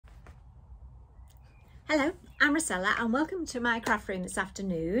Hello, I'm Rosella and welcome to my craft room this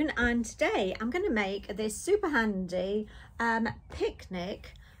afternoon, and today I'm going to make this super handy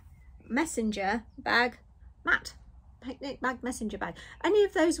picnic messenger bag mat. Picnic bag messenger bag. Any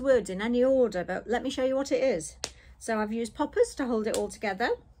of those words in any order, but let me show you what it is. So I've used poppers to hold it all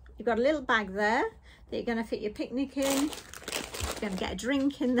together. You've got a little bag there that you're going to fit your picnic in. You're going to get a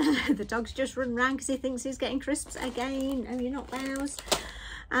drink in there. The dog's just run around because he thinks he's getting crisps again. No, you're not, Bows.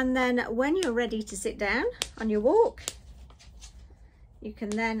 And then when you're ready to sit down on your walk, you can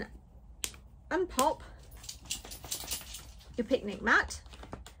then unpop your picnic mat,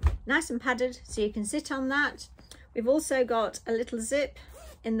 nice and padded, so you can sit on that. We've also got a little zip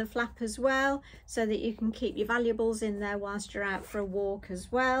in the flap as well, so that you can keep your valuables in there whilst you're out for a walk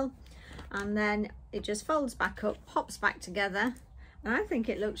as well. And then it just folds back up, pops back together, and I think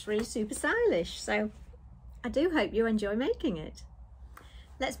it looks really super stylish. So I do hope you enjoy making it.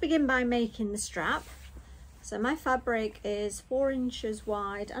 Let's begin by making the strap. So my fabric is 4 inches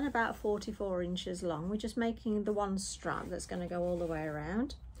wide and about 44 inches long. We're just making the one strap that's going to go all the way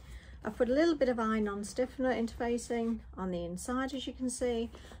around. I've put a little bit of iron-on stiffener interfacing on the inside, as you can see,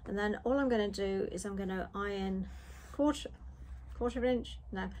 and then all I'm going to do is I'm going to iron 3/8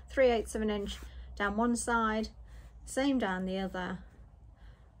 of an inch down one side, same down the other,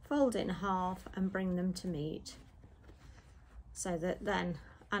 fold it in half and bring them to meet. So that then,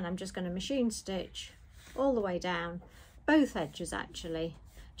 and I'm just going to machine stitch all the way down, both edges actually,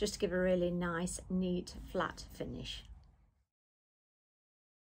 just to give a really nice, neat, flat finish.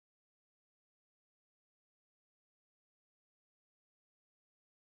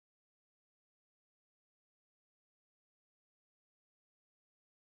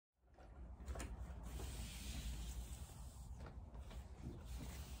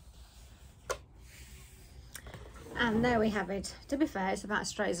 And there we have it. To be fair, it's about as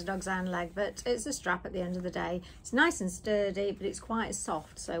straight as a dog's hind leg, but it's a strap at the end of the day. It's nice and sturdy, but it's quite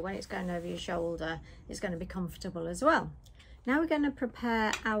soft, so when it's going over your shoulder, it's going to be comfortable as well. Now we're going to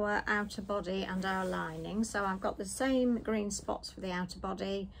prepare our outer body and our lining. So I've got the same green spots for the outer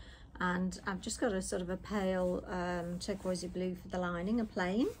body, and I've just got a sort of a pale turquoisey blue for the lining, a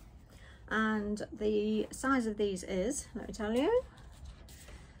plain. And the size of these is, let me tell you,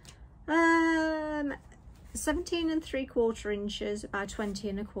 17 3/4 inches by 20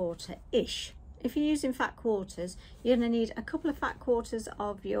 1/4 ish. If you're using fat quarters, you're going to need a couple of fat quarters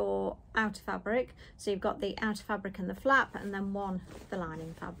of your outer fabric. So you've got the outer fabric and the flap, and then one the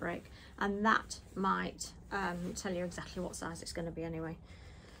lining fabric, and that might tell you exactly what size it's going to be anyway.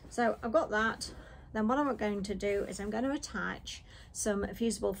 So I've got that. Then what I'm going to do is I'm going to attach some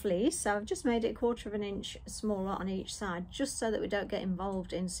fusible fleece. So I've just made it 1/4 of an inch smaller on each side, just so that we don't get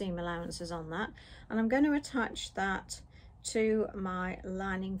involved in seam allowances on that. And I'm going to attach that to my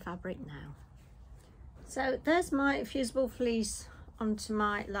lining fabric now. So there's my fusible fleece onto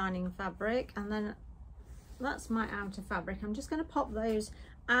my lining fabric, and then that's my outer fabric. I'm just going to pop those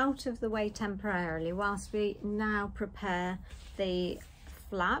out of the way temporarily whilst we now prepare the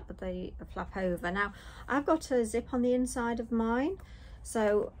flap over. Now I've got a zip on the inside of mine,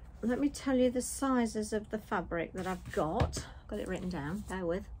 so let me tell you the sizes of the fabric that I've got. Got it written down, bear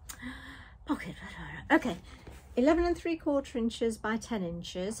with. Pocket, okay, 11 3/4 inches by 10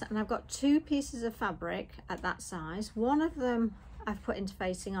 inches, and I've got 2 pieces of fabric at that size. One of them I've put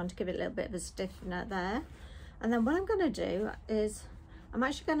interfacing on to give it a little bit of a stiffener there, and then what I'm going to do is I'm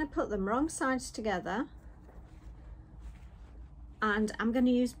actually going to put them wrong sides together, and I'm going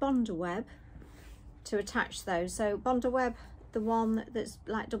to use Bonder Web to attach those. So Bonder Web, the one that's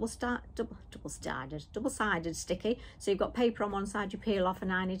like double-sided sticky. So you've got paper on one side, you peel off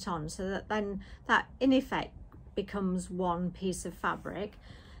and iron it on, so that then that in effect becomes one piece of fabric.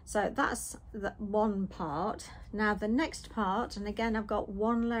 So that's the one part. Now the next part, and again I've got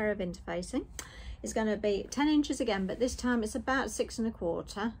one layer of interfacing, is going to be 10 inches again, but this time it's about 6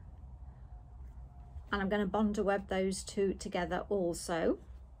 1/4. And I'm going to Bonder Web those two together also.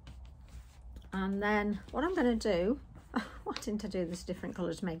 And then what I'm going to do, why didn't I do this different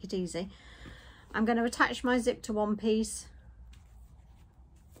colour to make it easy? I'm going to attach my zip to one piece,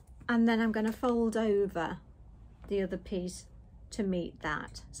 and then I'm going to fold over the other piece to meet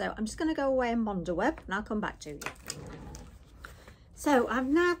that. So I'm just going to go away and Bonder Web, and I'll come back to you. So I've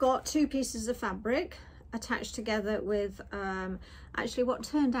now got 2 pieces of fabric attached together with actually what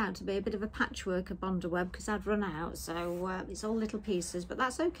turned out to be a bit of a patchwork of Bonder Web, because I'd run out, so it's all little pieces, but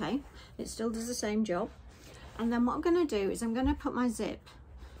that's okay, it still does the same job. And then what I'm going to do is I'm going to put my zip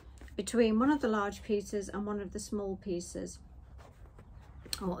between one of the large pieces and one of the small pieces.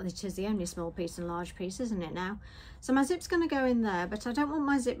 Oh, it is the only small piece and large piece, isn't it now? So my zip's going to go in there, but I don't want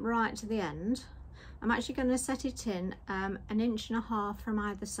my zip right to the end. I'm actually going to set it in 1.5 inches from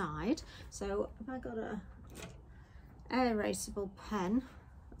either side. So if I got a air erasable pen,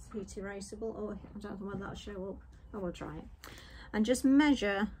 that's heat erasable, or I don't know whether that'll show up. I will try it. And just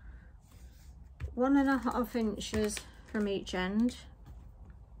measure 1.5 inches from each end.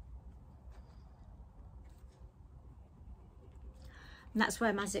 And that's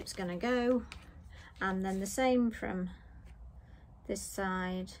where my zip's going to go. And then the same from this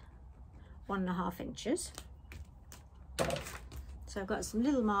side, 1.5 inches. So I've got some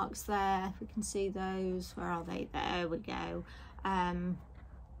little marks there, if we can see those. Where are they? There we go. And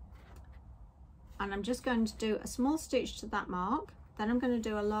I'm just going to do a small stitch to that mark. Then I'm going to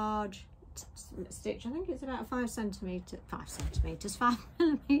do a large stitch. I think it's about 5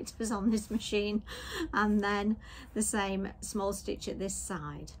 millimeters on this machine, and then the same small stitch at this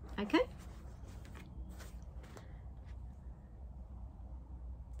side. Okay.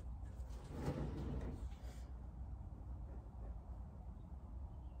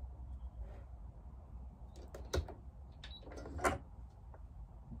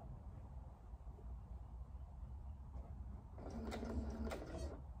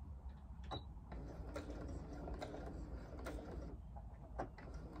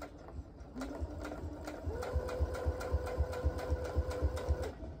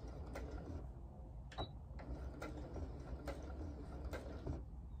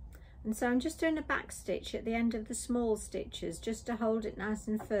 And so I'm just doing a back stitch at the end of the small stitches just to hold it nice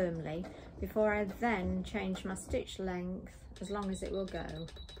and firmly before I then change my stitch length as long as it will go.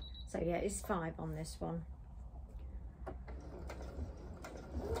 So yeah, it's 5 on this one.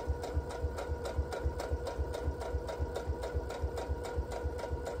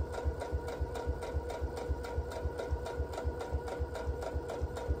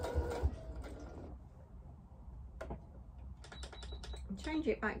 Change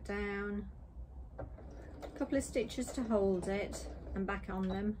it back down, a couple of stitches to hold it and back on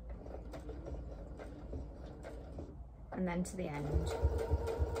them, and then to the end.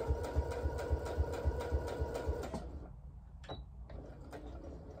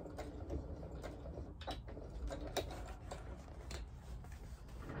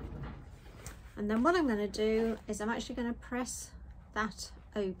 And then what I'm going to do is I'm actually going to press that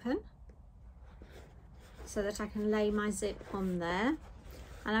open so that I can lay my zip on there.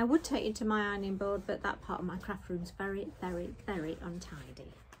 And I would take it to my ironing board, but that part of my craft room's very, very, very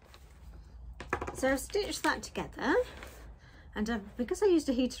untidy. So I've stitched that together, and because I used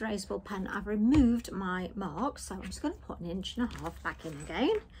a heat erasable pen, I've removed my marks. So I'm just going to put 1.5 inches back in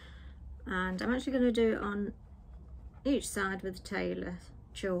again, and I'm actually going to do it on each side with tailor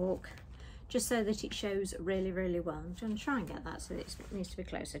chalk, just so that it shows really, really well. I'm going to try and get that so that it needs to be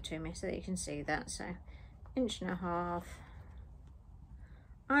closer to me so that you can see that. So 1.5 inches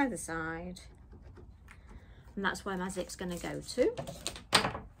either side, and that's where my zip's going to go to.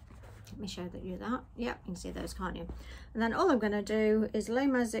 Let me show you that. Yep, you can see those, can't you? And then all I'm going to do is lay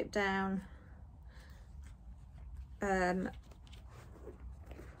my zip down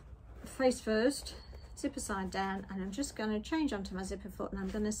face first, zipper side down, and I'm just going to change onto my zipper foot, and I'm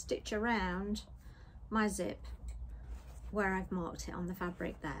going to stitch around my zip where I've marked it on the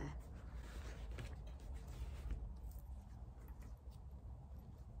fabric there.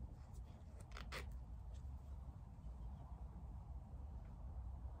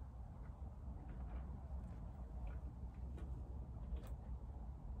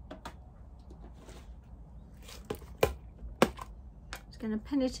 Going to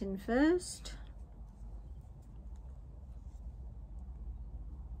pin it in first.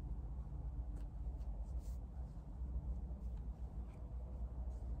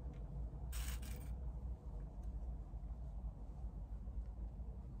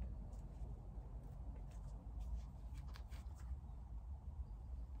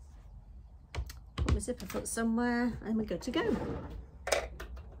 Put my zipper foot somewhere and we're good to go.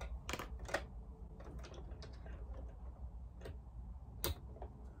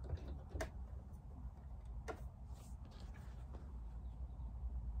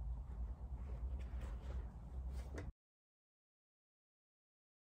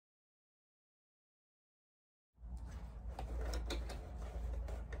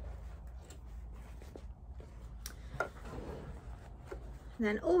 And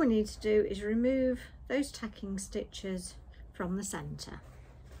then all we need to do is remove those tacking stitches from the centre.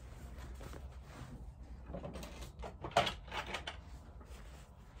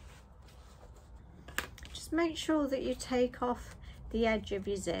 Just make sure that you take off the edge of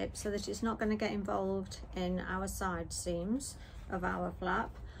your zip so that it's not going to get involved in our side seams of our flap.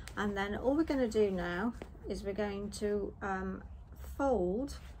 And then all we're going to do now is we're going to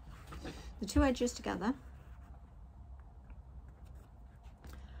fold the two edges together,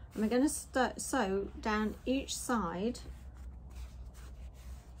 and we're going to sew down each side,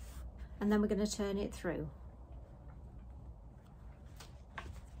 and then we're going to turn it through.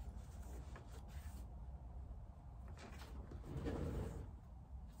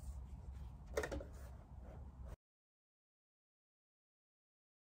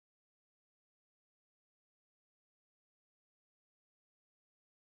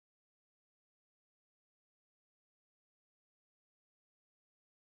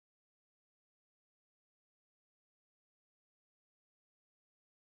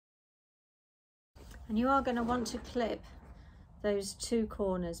 And you are going to want to clip those two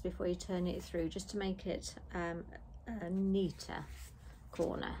corners before you turn it through, just to make it a neater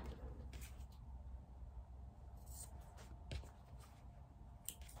corner.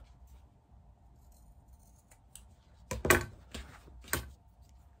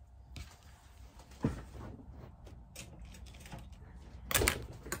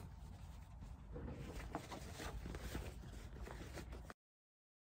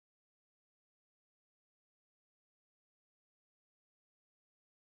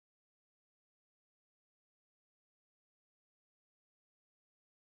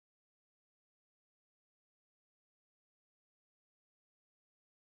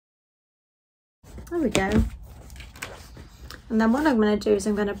 There we go. And then what I'm going to do is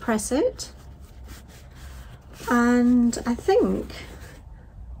I'm going to press it, and I think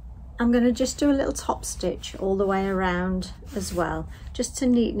I'm going to just do a little top stitch all the way around as well, just to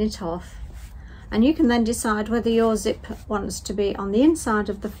neaten it off. And you can then decide whether your zip wants to be on the inside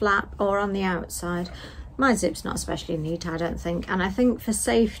of the flap or on the outside. My zip's not especially neat, I don't think, and I think for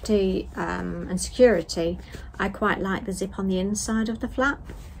safety and security, I quite like the zip on the inside of the flap.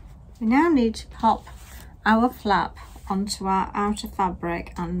 We now need to pop our flap onto our outer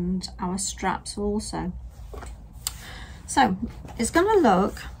fabric and our straps also. So it's going to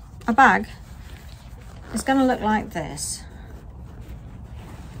look, a bag is going to look like this.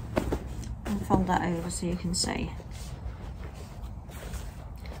 I'll fold that over so you can see.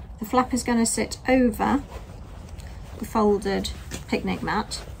 The flap is going to sit over the folded picnic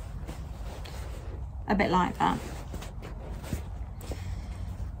mat, a bit like that.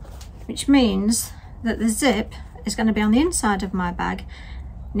 Which means that the zip is going to be on the inside of my bag,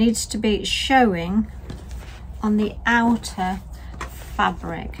 needs to be showing on the outer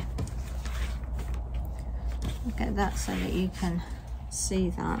fabric. I'll get that so that you can see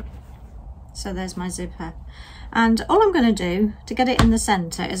that. So there's my zipper. And all I'm going to do to get it in the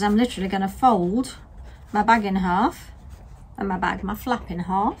centre is I'm literally going to fold my bag in half, and my flap in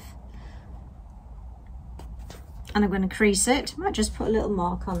half. And I'm going to crease it. I might just put a little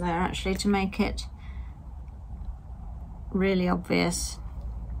mark on there actually to make it really obvious.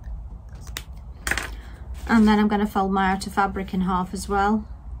 And then I'm going to fold my outer fabric in half as well.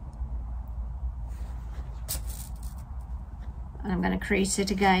 And I'm going to crease it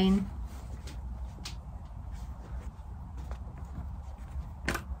again.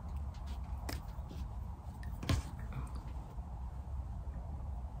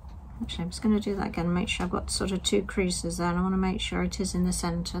 Actually, I'm just going to do that again, make sure I've got sort of two creases there, and I want to make sure it is in the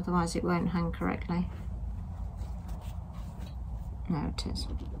centre, otherwise it won't hang correctly. No, it is.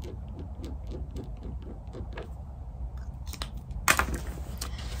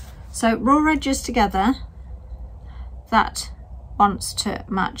 So raw edges together, that wants to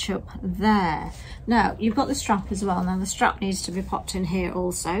match up there. Now you've got the strap as well. Now the strap needs to be popped in here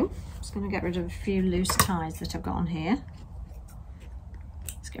also. I'm just going to get rid of a few loose ties that I've got on here.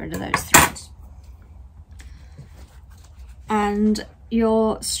 Get rid of those threads. And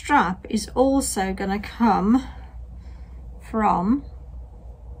your strap is also going to come from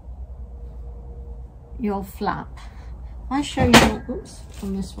your flap. I show you, oops,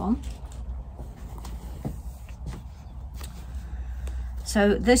 on this one.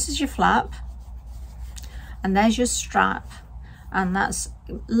 So this is your flap, and there's your strap, and that's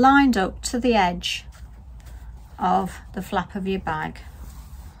lined up to the edge of the flap of your bag.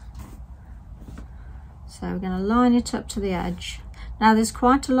 So we're going to line it up to the edge. Now there's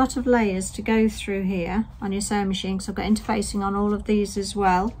quite a lot of layers to go through here on your sewing machine, because I've got interfacing on all of these as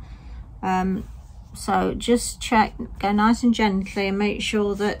well. So just check, go nice and gently, and make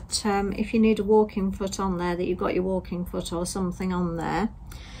sure that if you need a walking foot on there, that you've got your walking foot or something on there.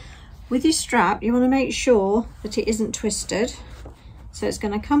 With your strap, you want to make sure that it isn't twisted. So it's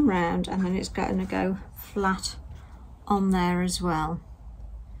going to come round, and then it's going to go flat on there as well.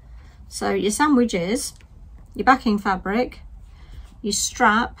 So your sandwich is your backing fabric, your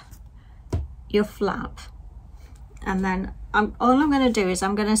strap, your flap. and then all I'm going to do is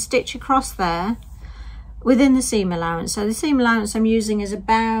I'm going to stitch across there within the seam allowance. So the seam allowance I'm using is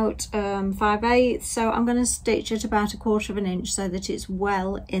about 5/8, so I'm going to stitch at about 1/4 of an inch so that it's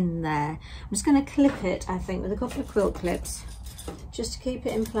well in there. I'm just going to clip it, I think, with a couple of quilt clips just to keep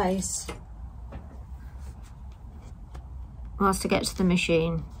it in place whilst I get to the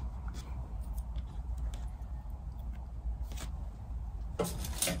machine.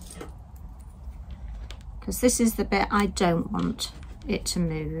 Because this is the bit I don't want it to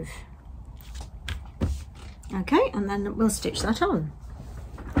move. Okay, and then we'll stitch that on.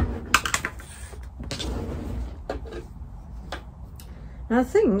 Now I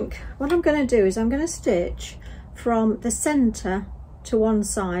think what I'm going to do is I'm going to stitch from the centre to one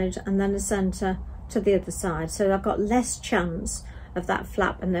side and then the centre to the other side, so I've got less chance of that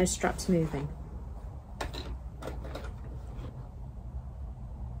flap and those straps moving.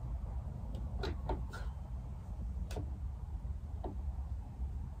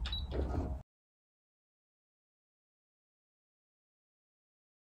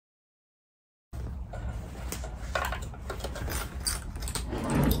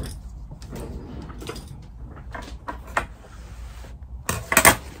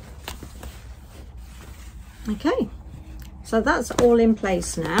 Okay, so that's all in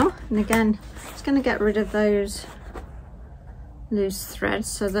place now, and again just going to get rid of those loose threads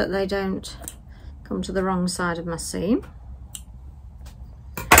so that they don't come to the wrong side of my seam.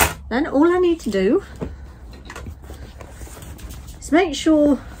 Then all I need to do is make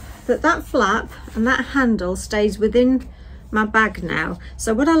sure that that flap and that handle stays within my bag now.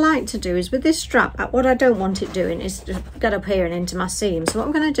 So what I like to do is with this strap, what I don't want it doing is to get up here and into my seam. So what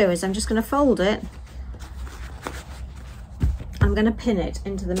I'm going to do is I'm just going to fold it. I'm going to pin it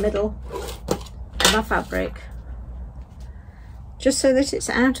into the middle of my fabric just so that it's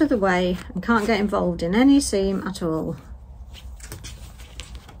out of the way and can't get involved in any seam at all.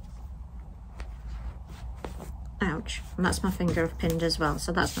 Ouch, and that's my finger I've pinned as well,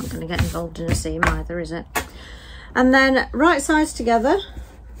 so that's not going to get involved in a seam either, is it? And then right sides together,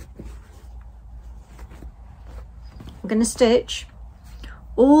 I'm going to stitch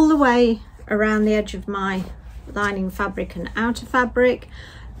all the way around the edge of my lining fabric and outer fabric.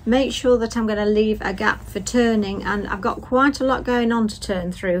 Make sure that I'm going to leave a gap for turning, and I've got quite a lot going on to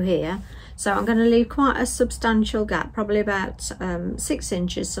turn through here, so I'm going to leave quite a substantial gap, probably about 6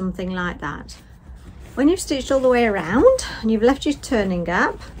 inches, something like that. When you've stitched all the way around and you've left your turning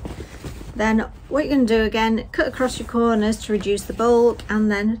gap, then what you're going to do again, cut across your corners to reduce the bulk and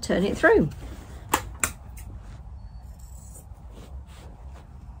then turn it through.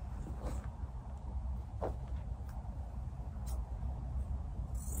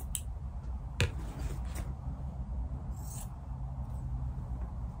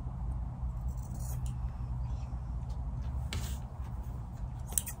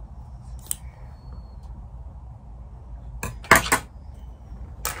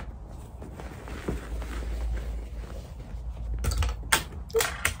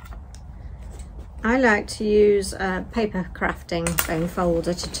 I like to use a paper crafting bone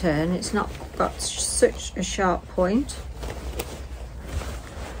folder to turn. It's not got such a sharp point,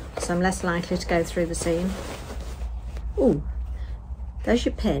 so I'm less likely to go through the seam. Ooh, there's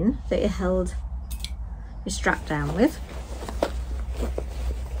your pin that you held your strap down with.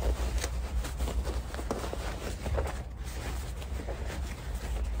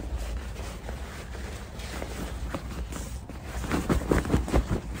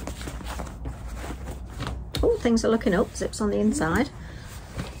 Oh, things are looking up, zips on the inside.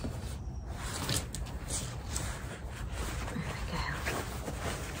 There we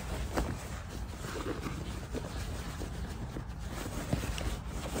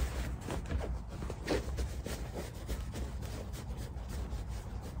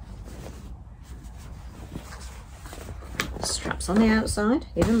go. Straps on the outside,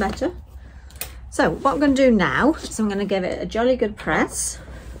 even better. So what I'm going to do now is I'm going to give it a jolly good press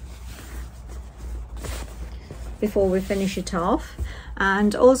before we finish it off,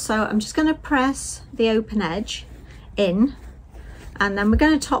 and also I'm just going to press the open edge in, and then we're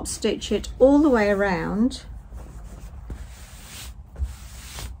going to top stitch it all the way around.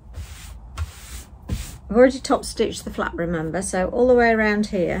 I've already top stitched the flap, remember, so all the way around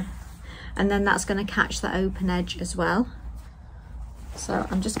here, and then that's going to catch the open edge as well. So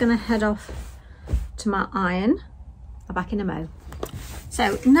I'm just going to head off to my iron. I'm back in a mo.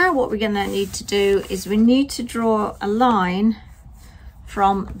 So now what we're going to need to do is we need to draw a line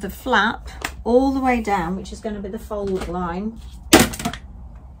from the flap all the way down, which is going to be the fold line.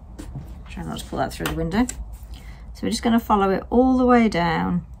 Try not to pull that through the window. So we're just going to follow it all the way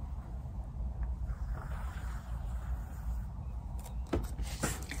down.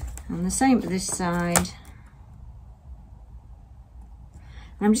 And the same with this side.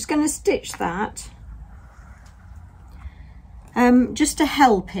 And I'm just going to stitch that just to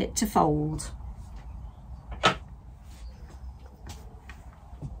help it to fold.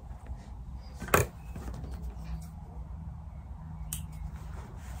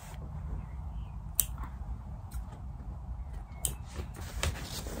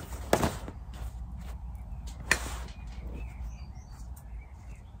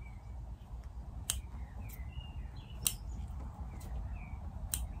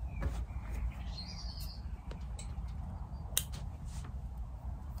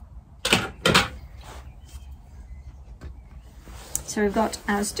 So we've got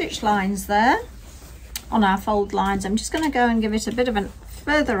our stitch lines there on our fold lines. I'm just going to go and give it a bit of a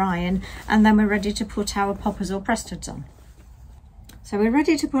further iron, and then we're ready to put our poppers or press studs on. So we're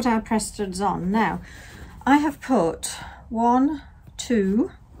ready to put our press studs on. Now I have put 1,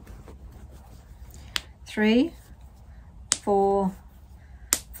 2, 3, 4,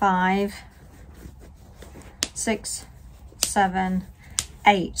 5, 6, 7,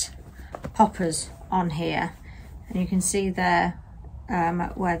 8 poppers on here, and you can see there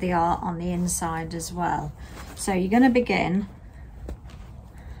where they are on the inside as well. So you're going to begin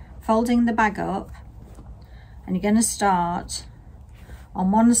folding the bag up, and you're going to start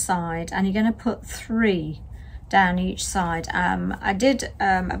on one side, and you're going to put 3 down each side. I did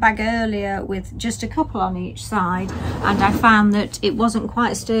a bag earlier with just a couple on each side, and I found that it wasn't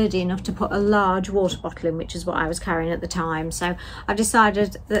quite sturdy enough to put a large water bottle in, which is what I was carrying at the time. So I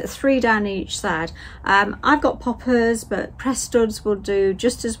decided that 3 down each side. I've got poppers, but press studs will do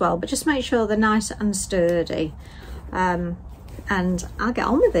just as well, but just make sure they're nice and sturdy. And I'll get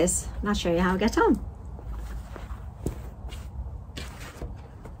on with this and I'll show you how I get on.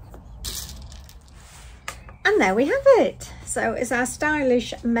 And there we have it. So it's our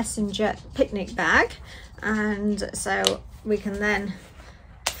stylish messenger picnic bag, and so we can then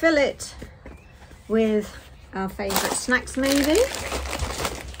fill it with our favourite snacks maybe.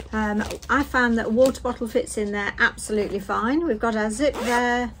 I found that a water bottle fits in there absolutely fine. We've got our zip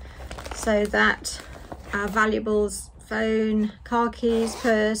there so that our valuables, phone, car keys,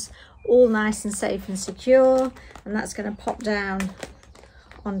 purse, all nice and safe and secure, and that's going to pop down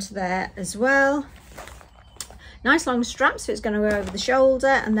onto there as well. Nice long strap, so it's going to go over the shoulder,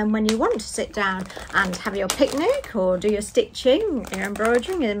 and then when you want to sit down and have your picnic or do your stitching, your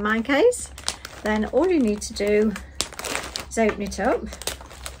embroidering in my case, then all you need to do is open it up,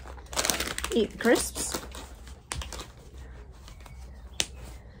 eat the crisps,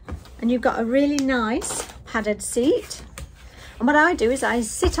 and you've got a really nice padded seat. And what I do is I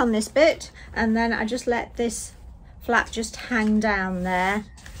sit on this bit, and then I just let this flap just hang down there,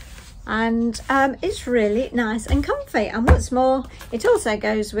 and it's really nice and comfy. And what's more, it also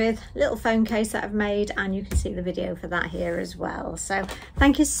goes with a little phone case that I've made, and you can see the video for that here as well. So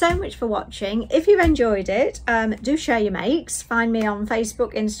thank you so much for watching. If you've enjoyed it, do share your makes. Find me on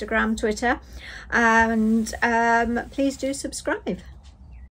Facebook, Instagram, Twitter, and please do subscribe.